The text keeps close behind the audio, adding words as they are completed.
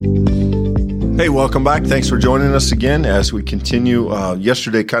Hey, welcome back. Thanks for joining us again as we continue.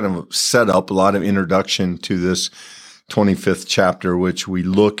 Yesterday kind of set up a lot of introduction to this 25th chapter, which we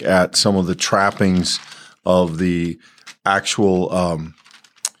look at some of the trappings of the actual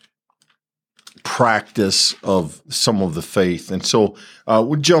practice of some of the faith. And so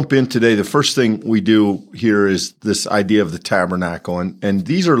we'll jump in today. The first thing we do here is this idea of the tabernacle. And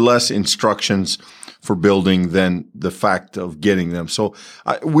these are less instructions for building than the fact of getting them. So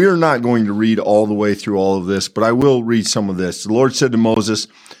we're not going to read all the way through all of this, but I will read some of this. The Lord said to Moses,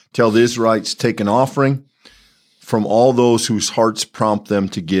 "Tell the Israelites, take an offering from all those whose hearts prompt them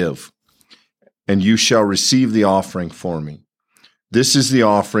to give, and you shall receive the offering for me. This is the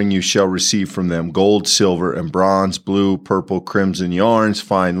offering you shall receive from them: gold, silver, and bronze, blue, purple, crimson yarns,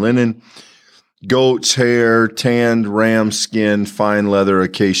 fine linen, goat's hair, tanned ram skin, fine leather,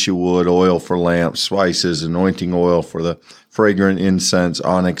 acacia wood, oil for lamps, spices, anointing oil for the fragrant incense,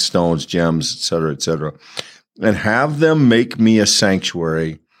 onyx stones, gems, etc., etc. And have them make me a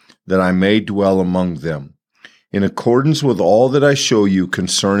sanctuary that I may dwell among them, in accordance with all that I show you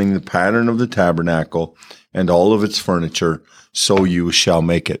concerning the pattern of the tabernacle and all of its furniture, so you shall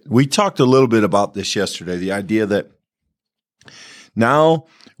make it." We talked a little bit about this yesterday, the idea that now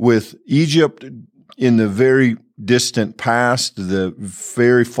with Egypt in the very distant past, the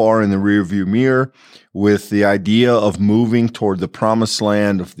very far in the rearview mirror, with the idea of moving toward the promised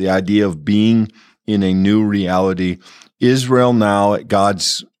land, of the idea of being in a new reality, Israel now, at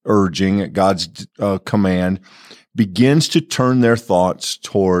God's urging, at God's command, begins to turn their thoughts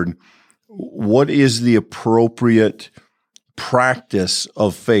toward what is the appropriate practice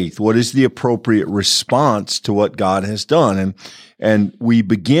of faith? What is the appropriate response to what God has done? And we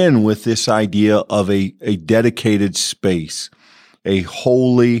begin with this idea of a dedicated space, a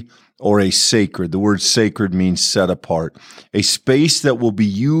holy or a sacred. The word sacred means set apart. A space that will be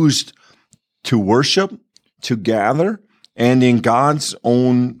used to worship, to gather, and in God's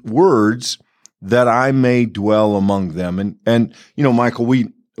own words, that I may dwell among them. And you know, Michael,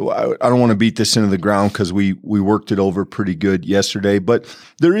 I don't want to beat this into the ground because we worked it over pretty good yesterday, but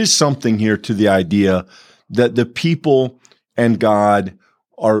there is something here to the idea that the people and God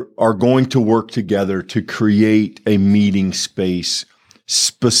are going to work together to create a meeting space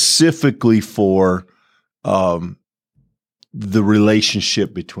specifically for the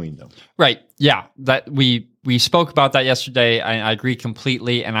relationship between them. Right. Yeah. That we spoke about that yesterday. I agree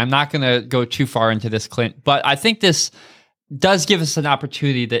completely, and I'm not going to go too far into this, Clint, but I think this does give us an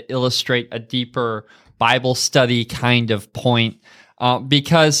opportunity to illustrate a deeper Bible study kind of point,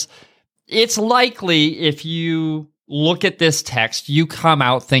 because it's likely if you look at this text, you come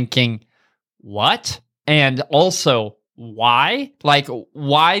out thinking, what? And also, why? Like,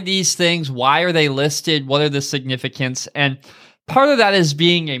 why these things? Why are they listed? What are the significance? And part of that is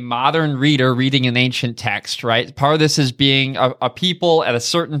being a modern reader reading an ancient text, right? Part of this is being a people at a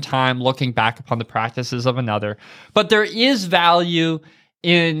certain time looking back upon the practices of another. But there is value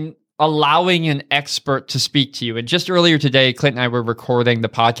in allowing an expert to speak to you. And just earlier today, Clint and I were recording the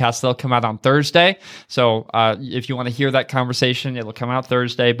podcast. They'll come out on Thursday. So if you want to hear that conversation, it'll come out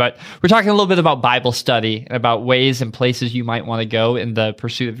Thursday. But we're talking a little bit about Bible study and about ways and places you might want to go in the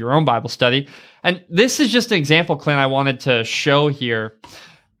pursuit of your own Bible study. And this is just an example, Clint, I wanted to show here.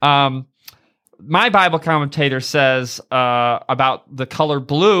 My Bible commentator says about the color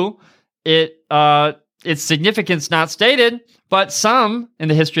blue, its significance not stated, but some in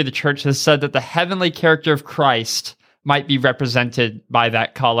the history of the church has said that the heavenly character of Christ might be represented by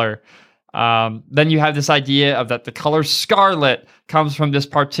that color. Then you have this idea of that the color scarlet comes from this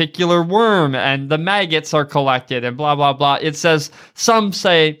particular worm and the maggots are collected and blah, blah, blah. It says, some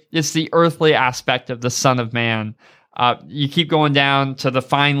say it's the earthly aspect of the Son of Man. You keep going down to the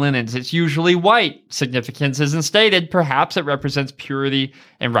fine linens. It's usually white. Significance isn't stated. Perhaps it represents purity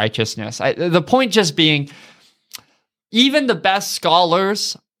and righteousness. The point just being, even the best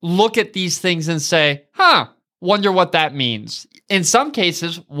scholars look at these things and say, wonder what that means. In some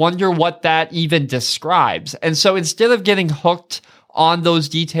cases, wonder what that even describes. And so instead of getting hooked on those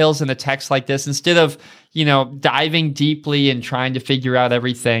details in a text like this, instead of, diving deeply and trying to figure out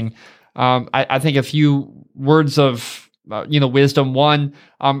everything, I think a few words of wisdom. One,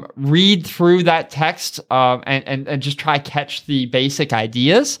 read through that text and just try catch the basic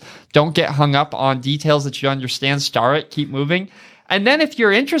ideas. Don't get hung up on details that you understand. Star it, keep moving. And then if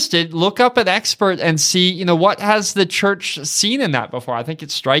you're interested, look up an expert and see, what has the church seen in that before. I think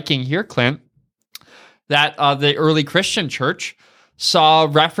it's striking here, Clint, that the early Christian church saw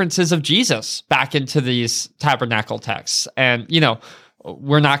references of Jesus back into these tabernacle texts. And,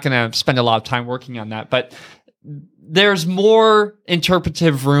 we're not going to spend a lot of time working on that, but there's more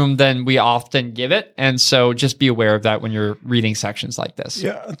interpretive room than we often give it. And so just be aware of that when you're reading sections like this.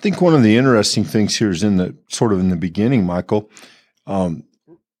 Yeah, I think one of the interesting things here is in the beginning, Michael,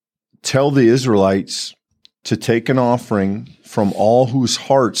 tell the Israelites to take an offering from all whose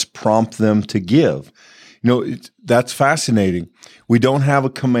hearts prompt them to give. That's fascinating. We don't have a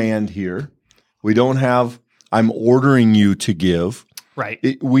command here. We don't have, I'm ordering you to give.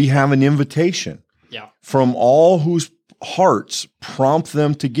 Right. We have an invitation. Yeah. From all whose hearts prompt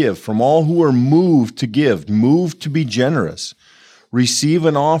them to give, from all who are moved to give, moved to be generous, receive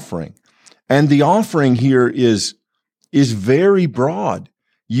an offering. And the offering here is very broad.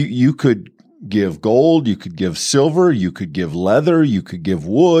 You could give gold, you could give silver, you could give leather, you could give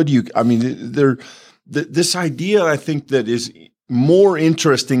wood. This idea, I think, that is more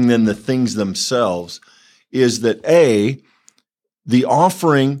interesting than the things themselves is that the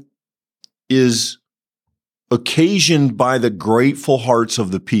offering is occasioned by the grateful hearts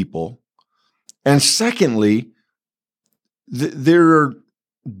of the people. And secondly, there are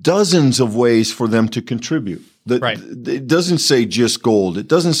dozens of ways for them to contribute. Right. It doesn't say just gold. It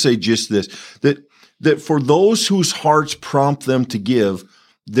doesn't say just this. That for those whose hearts prompt them to give,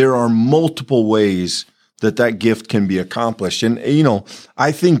 there are multiple ways that gift can be accomplished. And,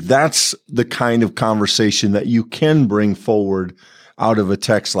 I think that's the kind of conversation that you can bring forward out of a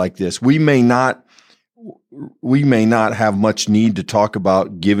text like this. We may not have much need to talk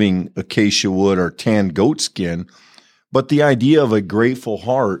about giving acacia wood or tanned goat skin, but the idea of a grateful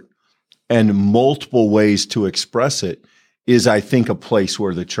heart and multiple ways to express it is, I think, a place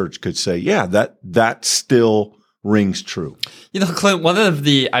where the church could say, yeah, that still rings true. Clint, one of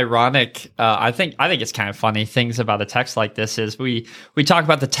the ironic, I think it's kind of funny things about a text like this is we talk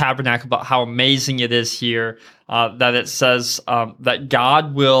about the tabernacle, about how amazing it is here, that it says that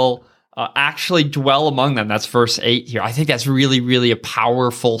God will actually dwell among them. That's verse 8 here. I think that's really, really a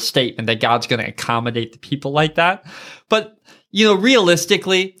powerful statement that God's going to accommodate the people like that. But,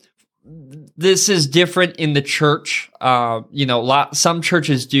 realistically, this is different in the church. Some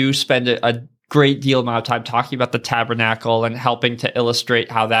churches do spend a great deal amount of time talking about the tabernacle and helping to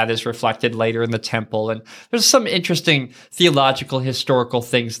illustrate how that is reflected later in the temple. And there's some interesting theological, historical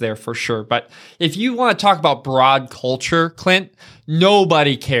things there for sure. But if you want to talk about broad culture, Clint,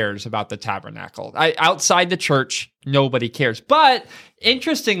 nobody cares about the tabernacle. Outside the church, nobody cares. But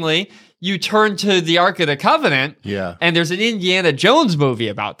interestingly, you turn to the Ark of the Covenant, and there's an Indiana Jones movie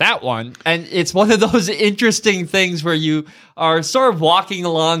about that one. And it's one of those interesting things where you are sort of walking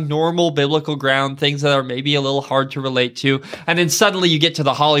along normal biblical ground, things that are maybe a little hard to relate to. And then suddenly you get to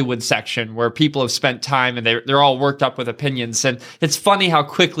the Hollywood section where people have spent time and they're all worked up with opinions. And it's funny how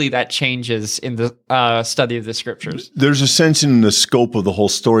quickly that changes in the study of the scriptures. There's a sense in the scope of the whole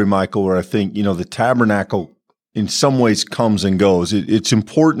story, Michael, where I think, the tabernacle in some ways comes and goes. It's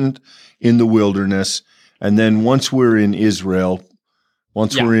important in the wilderness. And then once we're in Israel,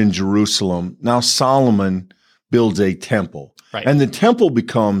 we're in Jerusalem, now Solomon builds a temple. Right. And the temple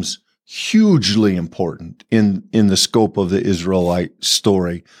becomes hugely important in the scope of the Israelite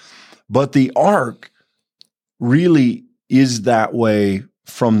story. But the ark really is that way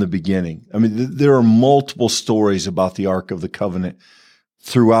from the beginning. I mean, there are multiple stories about the Ark of the Covenant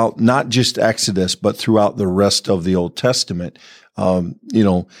throughout, not just Exodus, but throughout the rest of the Old Testament. And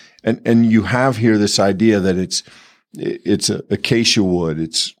you have here this idea that it's acacia wood.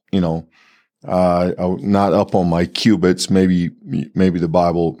 It's, not up on my cubits, maybe the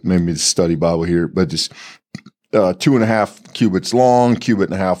Bible, maybe the study Bible here, but it's 2.5 cubits long, cubit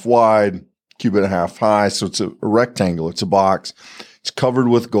and a half wide, cubit and a half high. So it's a rectangle. It's a box. It's covered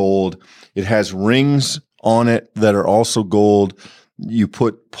with gold. It has rings on it that are also gold. You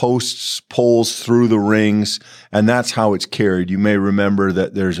put poles through the rings, and that's how it's carried. You may remember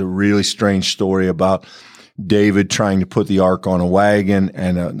that there's a really strange story about David trying to put the ark on a wagon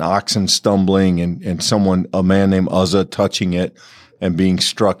and an oxen stumbling and a man named Uzzah touching it and being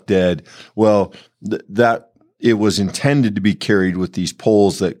struck dead. Well, that it was intended to be carried with these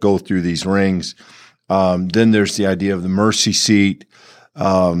poles that go through these rings. Then there's the idea of the mercy seat.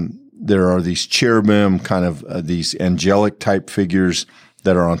 There are these cherubim, kind of these angelic type figures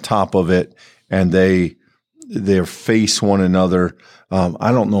that are on top of it, and they face one another.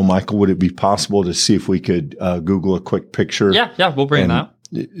 I don't know, Michael, would it be possible to see if we could Google a quick picture? Yeah, we'll bring that.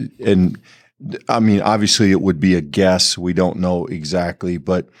 And I mean, obviously it would be a guess. We don't know exactly,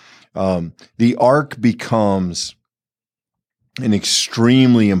 but the ark becomes an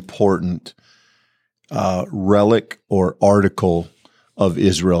extremely important relic or article of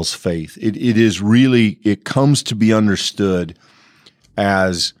Israel's faith. It comes to be understood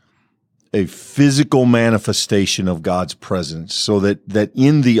as a physical manifestation of God's presence, so that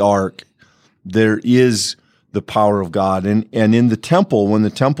in the ark there is the power of God. And in the temple, when the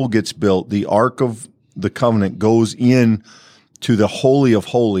temple gets built, the Ark of the Covenant goes in to the Holy of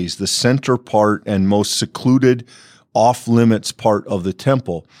Holies, the center part and most secluded, off-limits part of the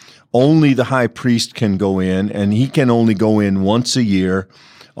temple. Only the high priest can go in, and he can only go in once a year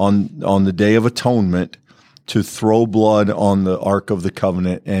on the Day of Atonement to throw blood on the Ark of the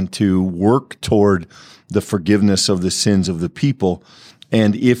Covenant and to work toward the forgiveness of the sins of the people.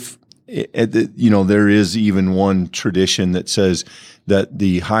 And if, there is even one tradition that says that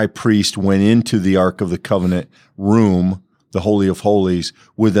the high priest went into the Ark of the Covenant room, the Holy of Holies,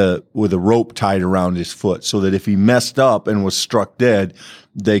 with a rope tied around his foot, so that if he messed up and was struck dead,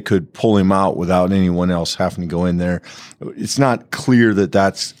 they could pull him out without anyone else having to go in there. It's not clear that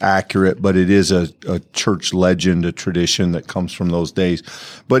that's accurate, but it is a church legend, a tradition that comes from those days.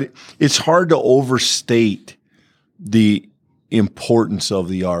 But it's hard to overstate the importance of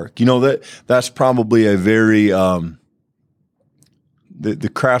the ark. That's probably a very the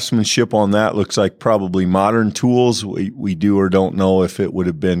craftsmanship on that looks like probably modern tools. We do or don't know if it would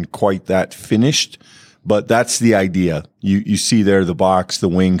have been quite that finished, but that's the idea. You see there the box, the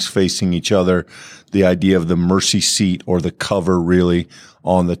wings facing each other, the idea of the mercy seat, or the cover really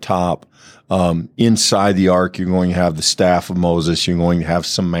on the top. Inside the ark, you're going to have the staff of Moses. You're going to have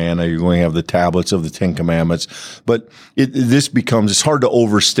some manna. You're going to have the tablets of the Ten Commandments. But it's hard to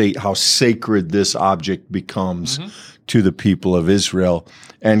overstate how sacred this object becomes to the people of Israel.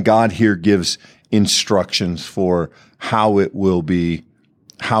 And God here gives instructions for how it will be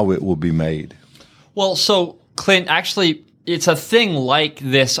made. Well, so Clint, actually, it's a thing like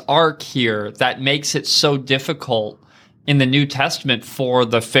this ark here that makes it so difficult in the New Testament for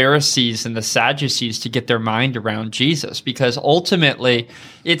the Pharisees and the Sadducees to get their mind around Jesus, because ultimately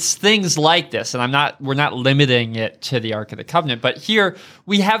it's things like this. And we're not limiting it to the Ark of the Covenant, but here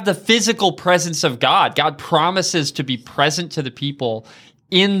we have the physical presence of God. God promises to be present to the people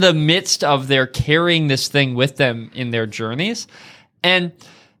in the midst of their carrying this thing with them in their journeys. And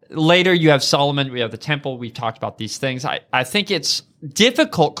later you have Solomon, we have the temple, we've talked about these things. I think it's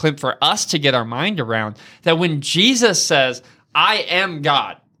difficult, Clint, for us to get our mind around that when Jesus says, I am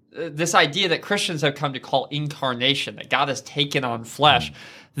God, this idea that Christians have come to call incarnation, that God has taken on flesh,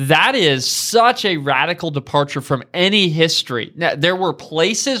 that is such a radical departure from any history. Now, there were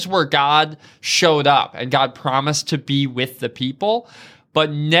places where God showed up and God promised to be with the people,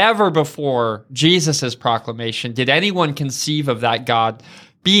 but never before Jesus' proclamation did anyone conceive of that God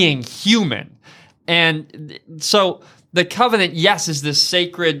being human. And so the covenant, yes, is this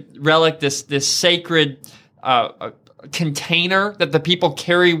sacred relic, this sacred container that the people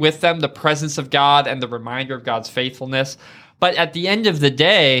carry with them, the presence of God and the reminder of God's faithfulness. But at the end of the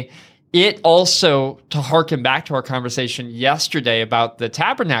day, it also, to harken back to our conversation yesterday about the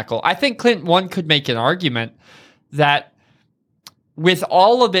tabernacle, I think, Clint, one could make an argument that with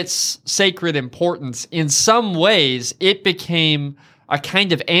all of its sacred importance, in some ways, it became a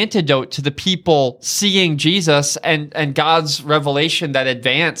kind of antidote to the people seeing Jesus and God's revelation that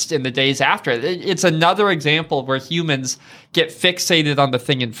advanced in the days after. It's another example where humans get fixated on the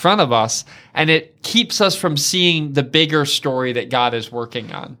thing in front of us, and it keeps us from seeing the bigger story that God is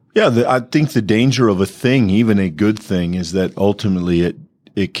working on. Yeah, I think the danger of a thing, even a good thing, is that ultimately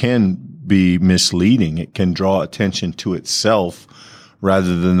it can be misleading. It can draw attention to itself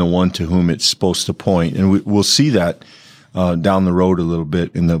rather than the one to whom it's supposed to point. And we'll see that down the road a little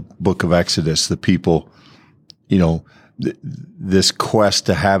bit in the book of Exodus. The people, this quest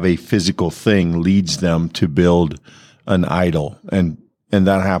to have a physical thing leads them to build an idol, and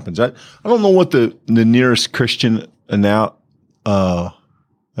that happens. I don't know what the nearest Christian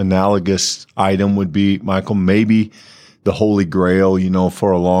analogous item would be, Michael. Maybe the Holy Grail.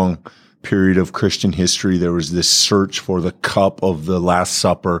 For a long period of Christian history, there was this search for the cup of the Last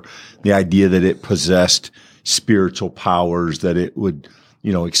Supper, the idea that it possessed spiritual powers, that it would,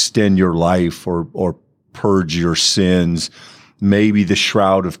 extend your life or purge your sins. Maybe the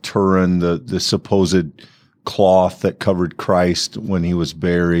Shroud of Turin, the supposed cloth that covered Christ when he was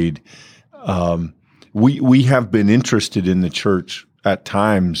buried. We have been interested in the church at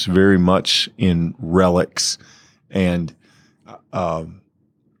times very much in relics, and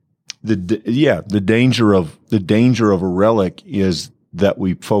the danger of a relic is that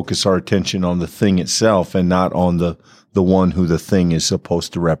we focus our attention on the thing itself and not on the one who the thing is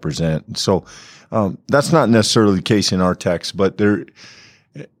supposed to represent. And so that's not necessarily the case in our text, but there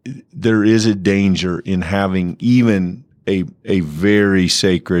is a danger in having even a very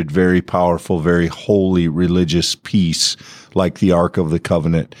sacred, very powerful, very holy religious piece like the Ark of the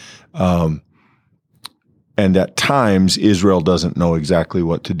Covenant. And at times, Israel doesn't know exactly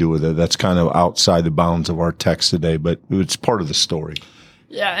what to do with it. That's kind of outside the bounds of our text today, but it's part of the story.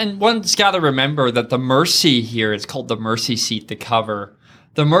 Yeah, and one's got to remember that the mercy here is called the mercy seat, the cover.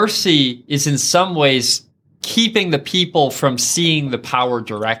 The mercy is in some ways keeping the people from seeing the power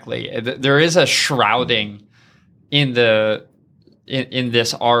directly. There is a shrouding in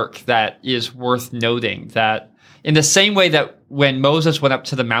this ark that is worth noting, that in the same way that when Moses went up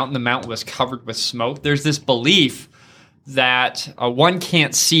to the mountain was covered with smoke, there's this belief that one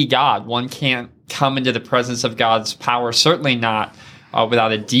can't see God, one can't come into the presence of God's power, certainly not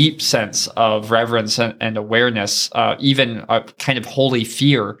without a deep sense of reverence and awareness, even a kind of holy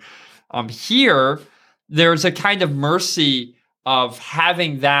fear. Here, there's a kind of mercy of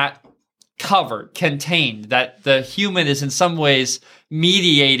having that covered, contained, that the human is in some ways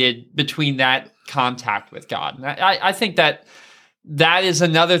mediated between that contact with God. And I think that is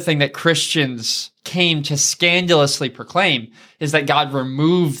another thing that Christians came to scandalously proclaim, is that God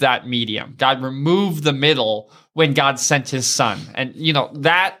removed that medium. God removed the middle when God sent his son. And,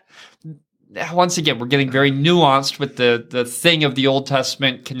 that, once again, we're getting very nuanced with the thing of the Old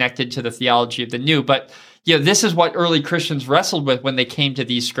Testament connected to the theology of the New. But, this is what early Christians wrestled with when they came to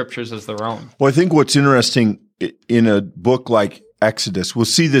these scriptures as their own. Well, I think what's interesting in a book like Exodus, we'll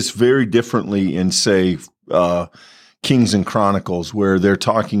see this very differently in, say, Kings and Chronicles, where they're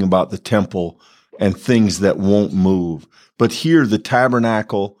talking about the temple and things that won't move. But here, the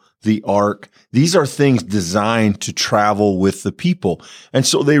tabernacle, the ark, these are things designed to travel with the people. And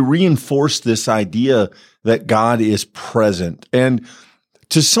so they reinforce this idea that God is present. And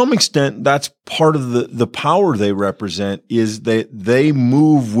to some extent, that's part of the power they represent, is that they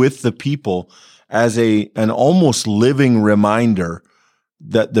move with the people as an almost living reminder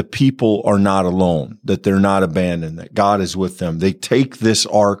that the people are not alone, that they're not abandoned, that God is with them. They take this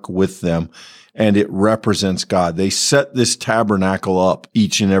ark with them, and it represents God. They set this tabernacle up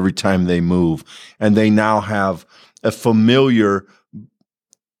each and every time they move, and they now have a familiar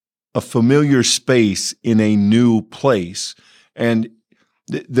space in a new place. And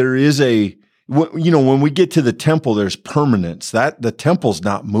there is when we get to the temple, there's permanence. That the temple's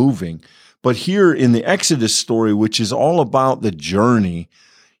not moving. But here in the Exodus story, which is all about the journey,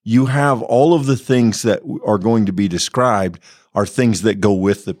 you have all of the things that are going to be described are things that go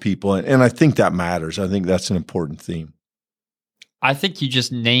with the people. And I think that matters. I think that's an important theme. I think you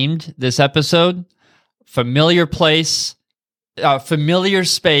just named this episode: familiar place, familiar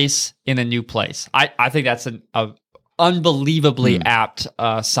space in a new place. I think that's an unbelievably apt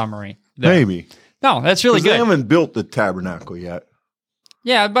summary there. Maybe. No, that's really good. They haven't built the tabernacle yet.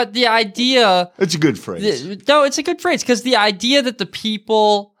 Yeah, but the idea... It's a good phrase. It's a good phrase, because the idea that the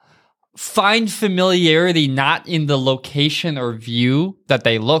people find familiarity not in the location or view that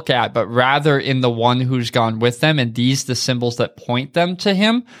they look at, but rather in the one who's gone with them, and these the symbols that point them to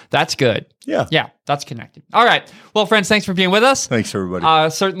him, that's good. Yeah. Yeah, that's connected. All right. Well, friends, thanks for being with us. Thanks, everybody.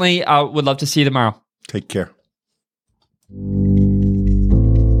 Certainly would love to see you tomorrow. Take care.